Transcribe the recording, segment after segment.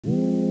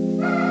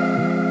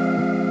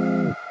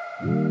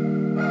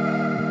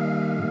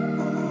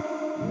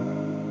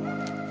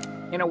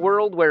In a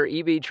world where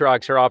EV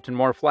trucks are often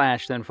more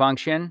flash than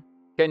function,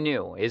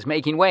 Canoo is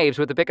making waves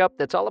with a pickup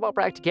that's all about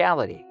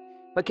practicality.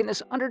 But can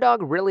this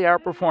underdog really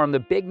outperform the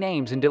big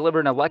names and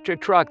deliver an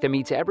electric truck that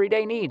meets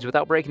everyday needs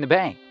without breaking the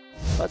bank?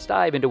 Let's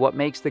dive into what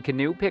makes the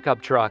Canoo Pickup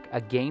Truck a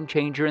game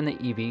changer in the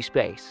EV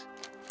space.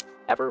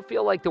 Ever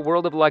feel like the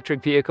world of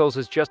electric vehicles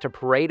is just a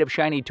parade of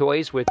shiny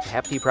toys with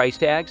hefty price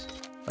tags?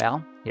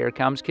 Well, here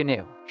comes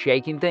Canoo,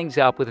 shaking things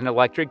up with an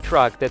electric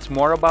truck that's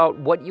more about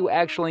what you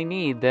actually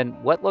need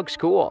than what looks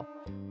cool.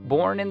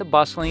 Born in the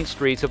bustling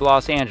streets of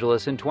Los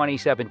Angeles in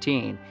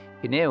 2017,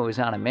 Canoo is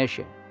on a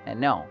mission.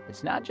 And no,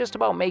 it's not just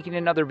about making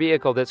another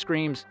vehicle that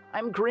screams,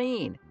 "I'm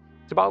green."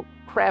 It's about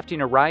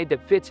crafting a ride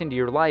that fits into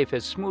your life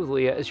as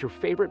smoothly as your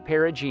favorite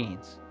pair of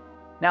jeans.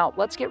 Now,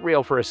 let's get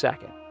real for a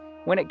second.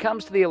 When it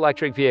comes to the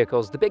electric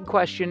vehicles, the big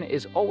question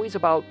is always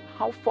about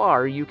how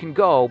far you can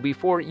go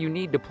before you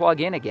need to plug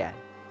in again.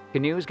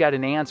 Canoo's got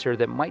an answer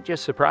that might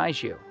just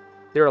surprise you.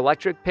 Their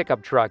electric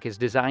pickup truck is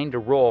designed to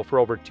roll for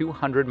over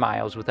 200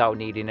 miles without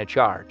needing a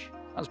charge.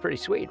 Sounds pretty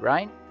sweet,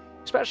 right?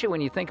 Especially when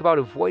you think about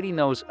avoiding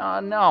those, "oh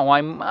no,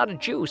 I'm out of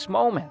juice"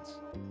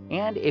 moments.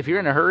 And if you're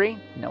in a hurry,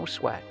 no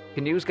sweat.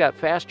 Canoo's got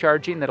fast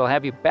charging that'll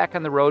have you back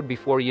on the road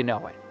before you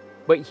know it.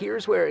 But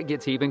here's where it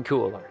gets even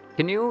cooler.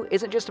 Canoo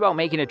isn't just about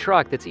making a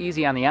truck that's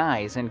easy on the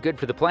eyes and good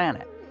for the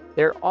planet.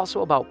 They're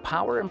also about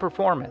power and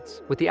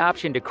performance, with the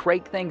option to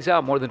crank things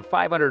up more than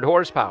 500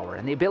 horsepower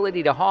and the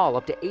ability to haul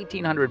up to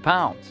 1,800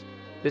 pounds.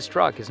 This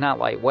truck is not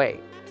lightweight.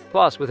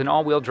 Plus, with an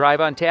all-wheel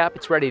drive on tap,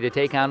 it's ready to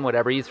take on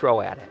whatever you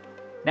throw at it.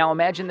 Now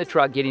imagine the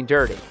truck getting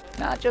dirty,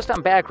 not just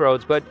on back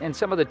roads, but in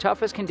some of the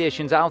toughest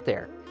conditions out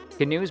there.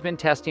 Canoo's been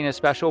testing a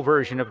special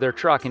version of their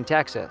truck in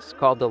Texas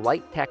called the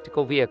Light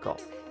Tactical Vehicle.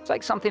 It's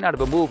like something out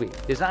of a movie,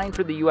 designed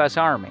for the U.S.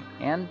 Army,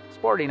 and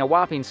sporting a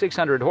whopping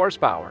 600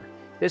 horsepower.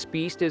 This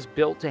beast is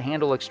built to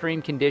handle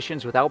extreme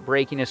conditions without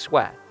breaking a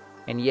sweat.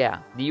 And yeah,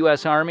 the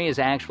U.S. Army is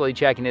actually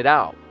checking it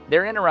out.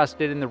 They're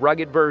interested in the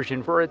rugged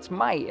version for its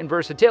might and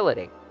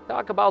versatility.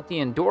 Talk about the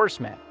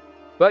endorsement.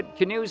 But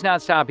Canoo's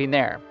not stopping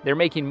there. They're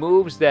making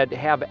moves that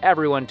have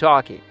everyone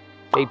talking.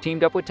 They've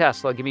teamed up with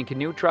Tesla, giving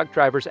Canoo truck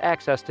drivers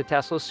access to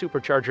Tesla's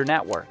supercharger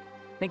network.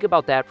 Think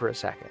about that for a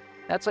second.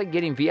 That's like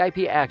getting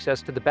VIP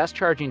access to the best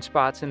charging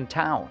spots in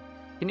town.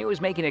 Canoo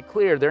is making it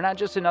clear they're not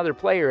just another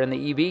player in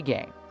the EV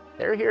game.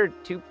 They're here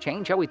to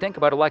change how we think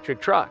about electric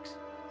trucks.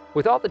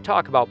 With all the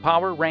talk about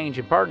power, range,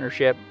 and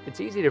partnership, it's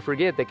easy to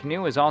forget that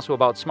Canoo is also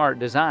about smart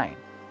design.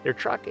 Their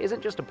truck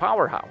isn't just a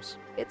powerhouse.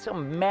 It's a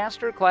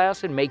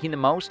masterclass in making the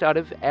most out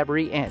of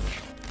every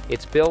inch.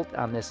 It's built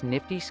on this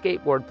nifty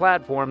skateboard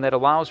platform that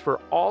allows for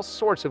all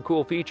sorts of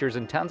cool features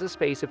and tons of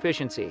space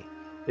efficiency.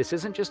 This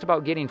isn't just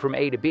about getting from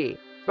A to B.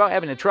 It's about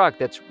having a truck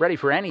that's ready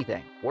for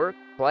anything, work,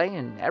 play,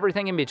 and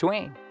everything in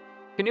between.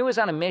 Canoo is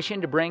on a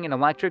mission to bring an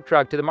electric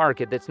truck to the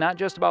market that's not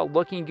just about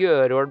looking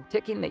good or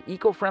ticking the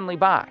eco-friendly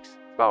box.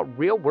 It's about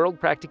real-world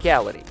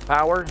practicality,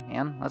 power,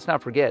 and let's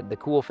not forget the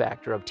cool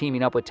factor of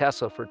teaming up with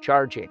Tesla for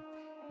charging.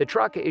 The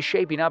truck is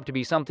shaping up to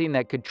be something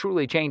that could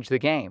truly change the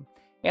game.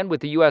 And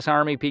with the U.S.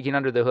 Army peeking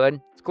under the hood,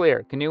 it's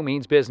clear Canoo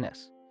means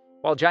business.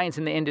 While giants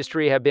in the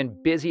industry have been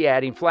busy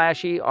adding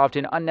flashy,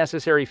 often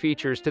unnecessary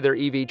features to their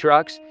EV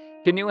trucks,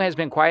 Canoo has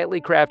been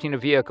quietly crafting a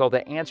vehicle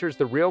that answers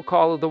the real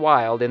call of the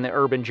wild in the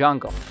urban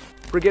jungle.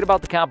 Forget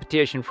about the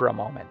competition for a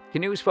moment.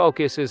 Canoo's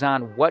focus is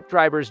on what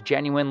drivers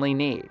genuinely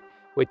need.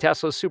 With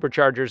Tesla's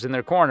superchargers in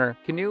their corner,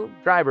 Canoo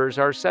drivers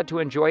are set to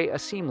enjoy a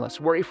seamless,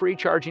 worry-free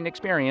charging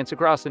experience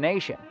across the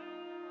nation.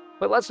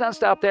 But let's not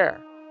stop there.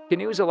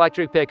 Canoo's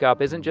electric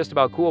pickup isn't just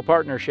about cool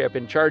partnership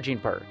and charging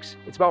perks.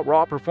 It's about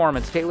raw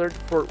performance tailored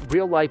for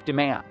real-life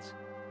demands.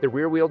 The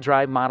rear-wheel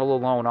drive model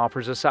alone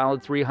offers a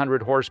solid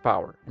 300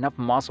 horsepower, enough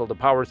muscle to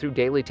power through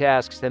daily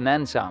tasks and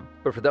then some.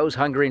 But for those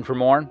hungering for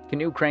more,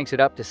 Canoo cranks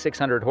it up to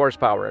 600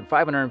 horsepower and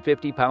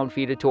 550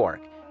 pound-feet of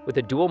torque. With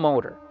a dual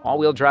motor,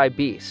 all-wheel drive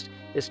beast,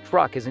 this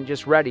truck isn't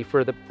just ready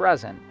for the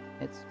present,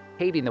 it's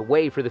paving the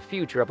way for the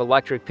future of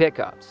electric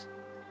pickups.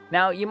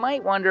 Now, you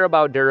might wonder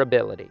about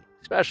durability,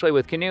 especially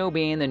with Canoo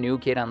being the new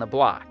kid on the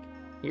block.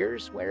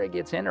 Here's where it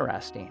gets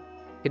interesting.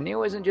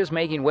 Canoo isn't just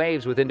making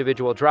waves with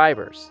individual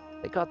drivers.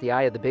 They caught the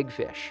eye of the big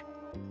fish.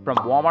 From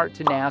Walmart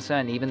to NASA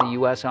and even the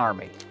U.S.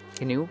 Army,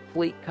 Canoo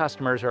fleet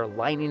customers are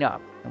lining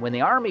up. And when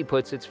the Army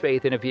puts its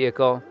faith in a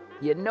vehicle,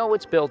 you know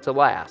it's built to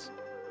last.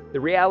 The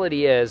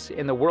reality is,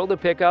 in the world of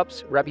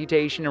pickups,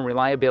 reputation and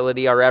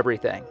reliability are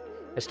everything.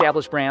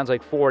 Established brands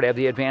like Ford have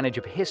the advantage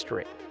of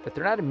history, but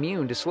they're not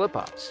immune to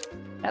slip-ups.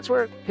 That's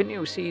where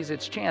Canoo sees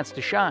its chance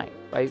to shine.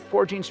 By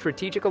forging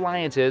strategic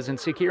alliances and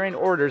securing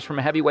orders from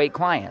heavyweight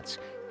clients,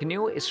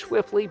 Canoo is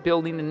swiftly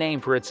building a name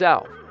for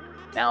itself.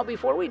 Now,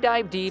 before we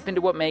dive deep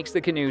into what makes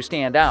the Canoo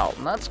stand out,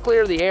 let's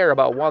clear the air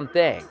about one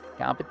thing: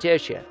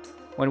 competition.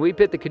 When we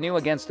pit the Canoo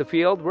against the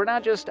field, we're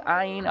not just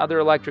eyeing other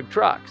electric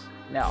trucks.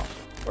 No,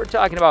 we're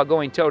talking about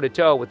going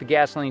toe-to-toe with the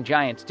gasoline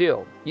giants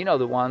too. You know,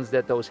 the ones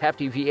that those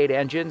hefty V8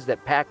 engines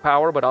that pack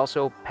power but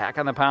also pack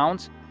on the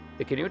pounds?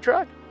 The Canoo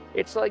truck?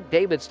 It's like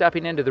David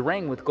stepping into the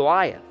ring with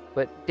Goliath,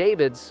 but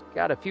David's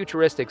got a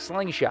futuristic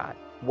slingshot.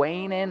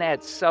 Weighing in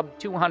at sub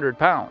 200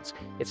 pounds,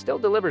 it still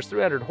delivers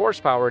 300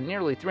 horsepower and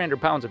nearly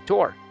 300 pounds of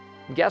torque.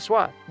 And guess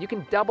what? You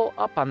can double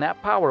up on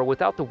that power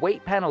without the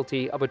weight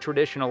penalty of a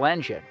traditional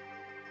engine.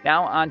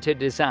 Now on to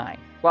design.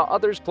 While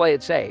others play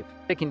it safe,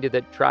 sticking to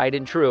the tried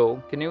and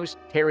true, Canoo's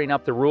tearing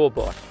up the rule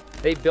book.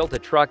 They've built a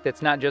truck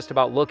that's not just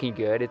about looking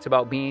good, it's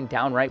about being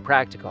downright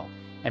practical.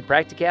 And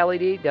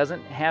practicality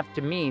doesn't have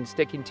to mean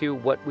sticking to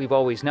what we've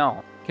always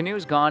known.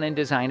 Canoo's gone and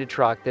designed a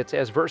truck that's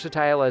as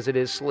versatile as it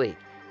is sleek,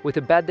 with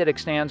a bed that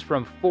extends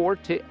from 4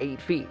 to 8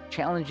 feet,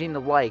 challenging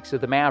the likes of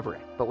the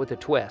Maverick, but with a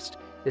twist.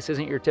 This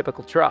isn't your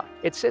typical truck.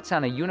 It sits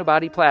on a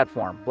unibody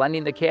platform,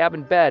 blending the cab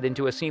and bed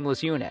into a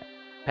seamless unit,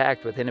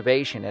 packed with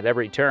innovation at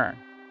every turn.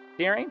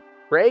 Steering,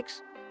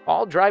 brakes,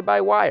 all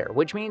drive-by-wire,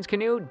 which means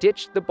Canoo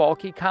ditched the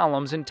bulky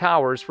columns and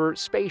towers for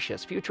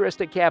spacious,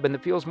 futuristic cabin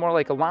that feels more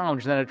like a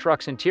lounge than a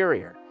truck's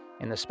interior.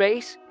 In the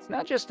space, it's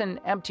not just an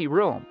empty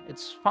room,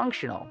 it's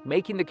functional,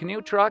 making the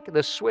Canoo truck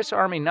the Swiss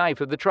Army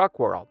knife of the truck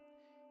world.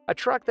 A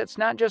truck that's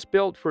not just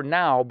built for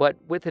now, but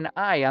with an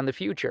eye on the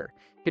future.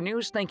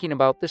 Canoo's thinking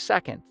about the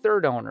second,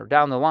 third owner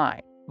down the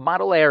line.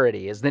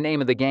 Modularity is the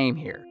name of the game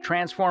here.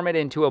 Transform it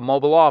into a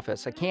mobile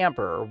office, a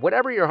camper, or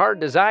whatever your heart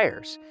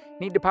desires.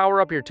 Need to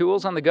power up your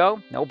tools on the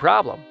go? No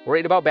problem.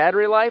 Worried about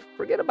battery life?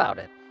 Forget about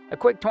it. A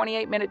quick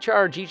 28-minute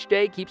charge each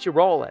day keeps you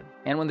rolling.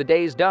 And when the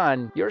day's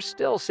done, you're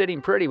still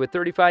sitting pretty with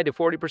 35 to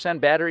 40%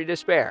 battery to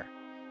spare.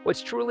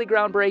 What's truly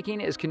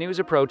groundbreaking is Canoo's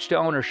approach to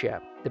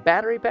ownership. The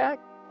battery pack?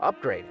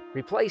 Upgrade it,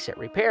 replace it,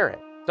 repair it.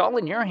 It's all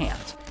in your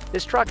hands.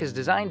 This truck is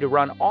designed to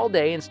run all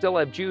day and still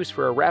have juice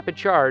for a rapid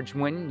charge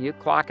when you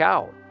clock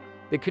out.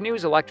 The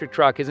Canoo's electric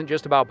truck isn't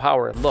just about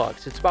power and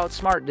looks, it's about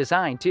smart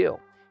design too.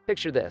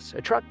 Picture this,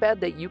 a truck bed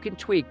that you can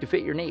tweak to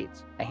fit your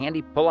needs, a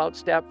handy pull-out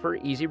step for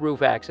easy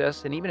roof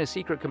access, and even a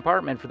secret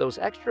compartment for those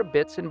extra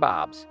bits and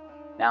bobs.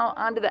 Now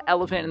onto the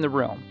elephant in the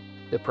room,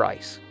 the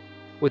price.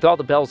 With all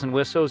the bells and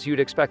whistles, you'd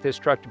expect this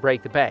truck to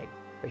break the bank,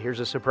 but here's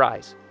a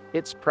surprise.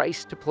 It's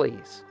priced to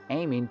please,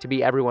 aiming to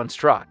be everyone's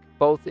truck,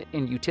 both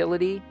in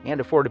utility and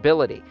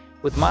affordability,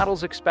 with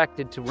models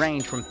expected to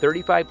range from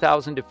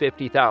 $35,000 to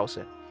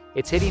 $50,000.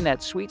 It's hitting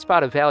that sweet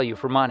spot of value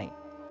for money.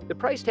 The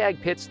price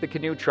tag pits the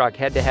Canoo truck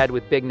head-to-head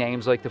with big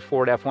names like the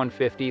Ford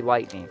F-150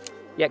 Lightning,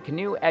 yet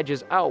Canoo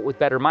edges out with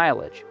better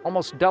mileage,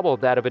 almost double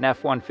that of an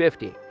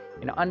F-150,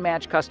 and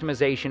unmatched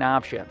customization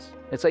options.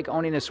 It's like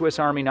owning a Swiss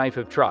Army knife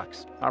of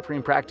trucks,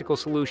 offering practical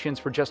solutions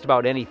for just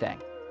about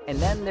anything. And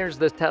then there's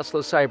the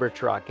Tesla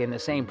Cybertruck in the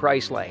same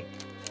price lane.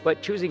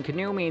 But choosing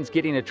Canoo means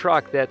getting a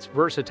truck that's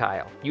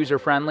versatile,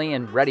 user-friendly,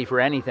 and ready for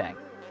anything.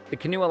 The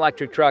Canoo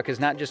electric truck is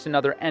not just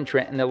another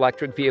entrant in the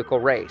electric vehicle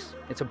race.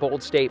 It's a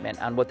bold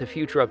statement on what the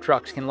future of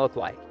trucks can look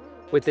like.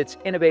 With its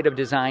innovative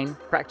design,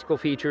 practical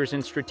features,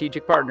 and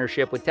strategic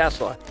partnership with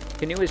Tesla,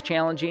 Canoo is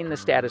challenging the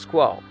status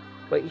quo.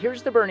 But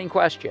here's the burning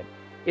question.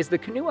 Is the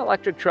Canoo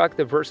electric truck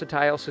the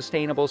versatile,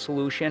 sustainable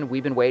solution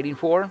we've been waiting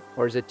for,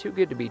 or is it too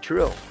good to be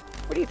true?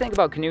 What do you think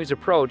about Canoo's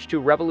approach to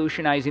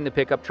revolutionizing the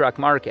pickup truck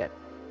market?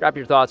 Drop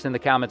your thoughts in the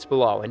comments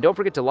below, and don't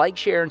forget to like,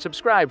 share, and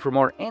subscribe for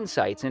more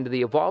insights into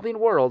the evolving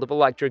world of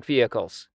electric vehicles.